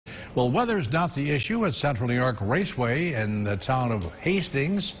Well, weather's not the issue at Central New York Raceway in the town of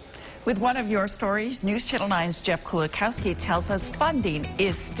Hastings. With one of your stories, News Channel 9's Jeff Kulikowski tells us funding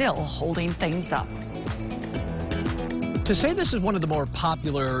is still holding things up. To say this is one of the more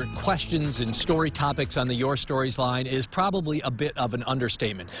popular questions and story topics on the Your Stories line is probably a bit of an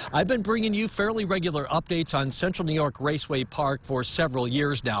understatement. I've been bringing you fairly regular updates on Central New York Raceway Park for several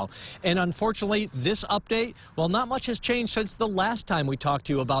years now. And unfortunately, this update, well, not much has changed since the last time we talked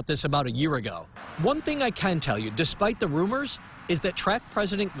to you about this about a year ago. One thing I can tell you, despite the rumors, is that track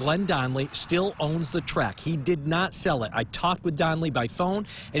president Glenn Donnelly still owns the track. He did not sell it. I talked with Donnelly by phone,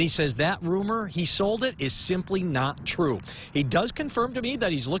 and he says that rumor, he sold it, is simply not true. He does confirm to me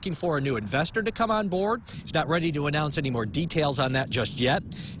that he's looking for a new investor to come on board. He's not ready to announce any more details on that just yet.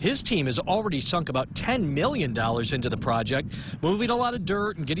 His team has already sunk about $10 million into the project, moving a lot of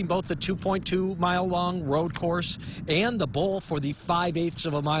dirt and getting both the 2.2-mile-long road course and the bowl for the 5/8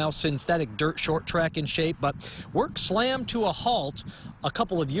 of a mile synthetic dirt short track in shape. But work slammed to a halt a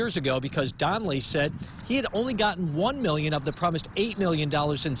couple of years ago because Donnelly said he had only gotten $1 million of the promised $8 million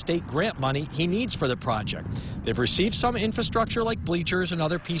in state grant money he needs for the project. They've received some infrastructure like bleachers and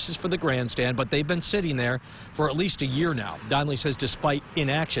other pieces for the grandstand, but they've been sitting there for at least a year now. Donnelly says despite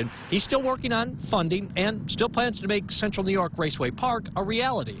inaction, he's still working on funding and still plans to make Central New York Raceway Park a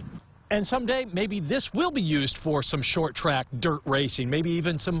reality. And someday, maybe this will be used for some short track dirt racing, maybe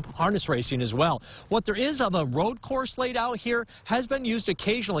even some harness racing as well. What there is of a road course laid out here has been used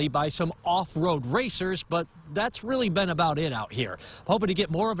occasionally by some off-road racers, but that's really been about it out here. Hoping to get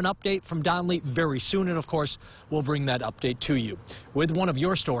more of an update from Donnelly very soon, and of course, we'll bring that update to you. With one of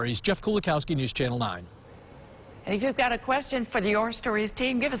your stories, Jeff Kulikowski, News Channel 9. And if you've got a question for the Your Stories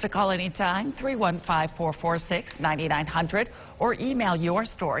team, give us a call anytime, 315-446-9900, or email your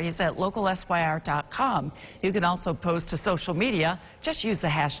stories at localsyr.com. You can also post to social media. Just use the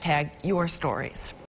hashtag YourStories.